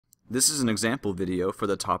This is an example video for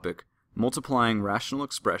the topic multiplying rational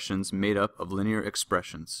expressions made up of linear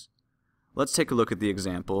expressions. Let's take a look at the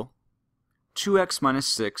example 2x minus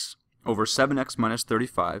 6 over 7x minus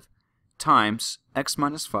 35 times x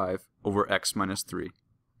minus 5 over x minus 3.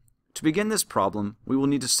 To begin this problem, we will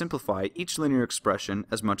need to simplify each linear expression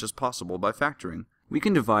as much as possible by factoring. We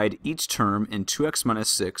can divide each term in 2x minus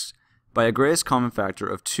 6 by a greatest common factor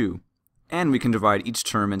of 2, and we can divide each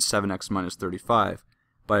term in 7x minus 35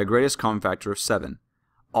 by a greatest common factor of 7,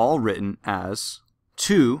 all written as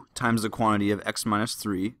 2 times the quantity of x minus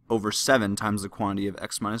 3 over 7 times the quantity of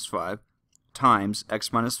x minus 5 times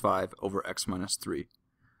x minus 5 over x minus 3.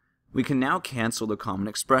 We can now cancel the common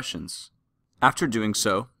expressions. After doing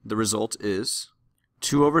so, the result is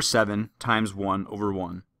 2 over 7 times 1 over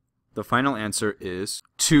 1. The final answer is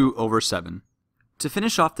 2 over 7. To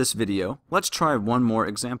finish off this video, let's try one more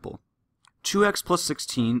example. 2x plus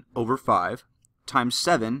 16 over 5 times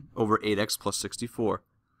 7 over 8x plus 64.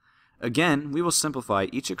 Again, we will simplify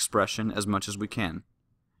each expression as much as we can.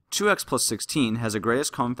 2x plus 16 has a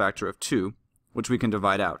greatest common factor of 2, which we can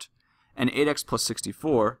divide out, and 8x plus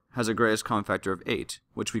 64 has a greatest common factor of 8,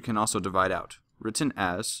 which we can also divide out, written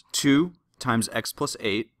as 2 times x plus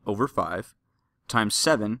 8 over 5 times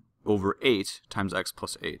 7 over 8 times x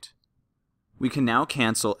plus 8. We can now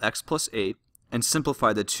cancel x plus 8 and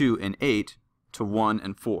simplify the 2 and 8 to 1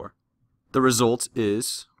 and 4. The result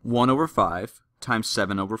is 1 over 5 times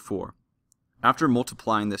 7 over 4. After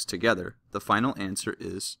multiplying this together, the final answer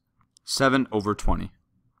is 7 over 20.